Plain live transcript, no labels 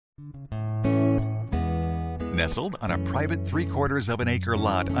Nestled on a private 3/4 of an acre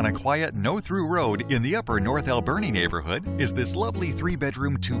lot on a quiet no-thru road in the upper North Alberni neighborhood is this lovely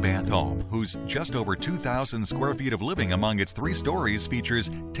 3-bedroom, 2-bath home, whose just over 2,000 square feet of living among its 3 stories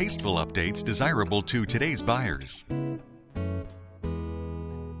features tasteful updates desirable to today's buyers.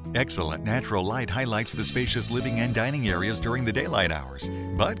 Excellent natural light highlights the spacious living and dining areas during the daylight hours,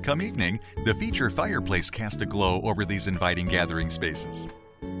 but come evening, the feature fireplace casts a glow over these inviting gathering spaces.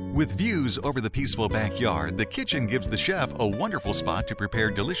 With views over the peaceful backyard, the kitchen gives the chef a wonderful spot to prepare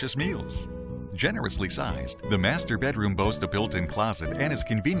delicious meals. Generously sized, the master bedroom boasts a built-in closet and is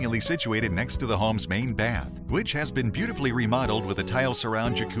conveniently situated next to the home's main bath, which has been beautifully remodeled with a tile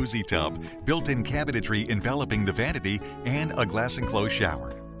surround jacuzzi tub, built-in cabinetry enveloping the vanity, and a glass-enclosed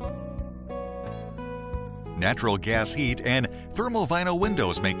shower. Natural gas heat and thermal vinyl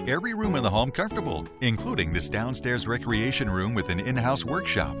windows make every room in the home comfortable, including this downstairs recreation room with an in-house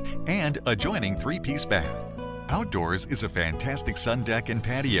workshop and adjoining 3-piece bath. Outdoors is a fantastic sun deck and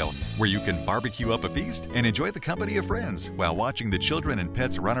patio where you can barbecue up a feast and enjoy the company of friends while watching the children and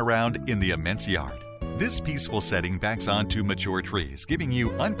pets run around in the immense yard. This peaceful setting backs onto mature trees, giving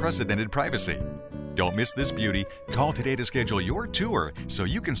you unprecedented privacy. Don't miss this beauty. Call today to schedule your tour so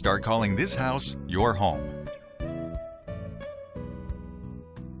you can start calling this house your home.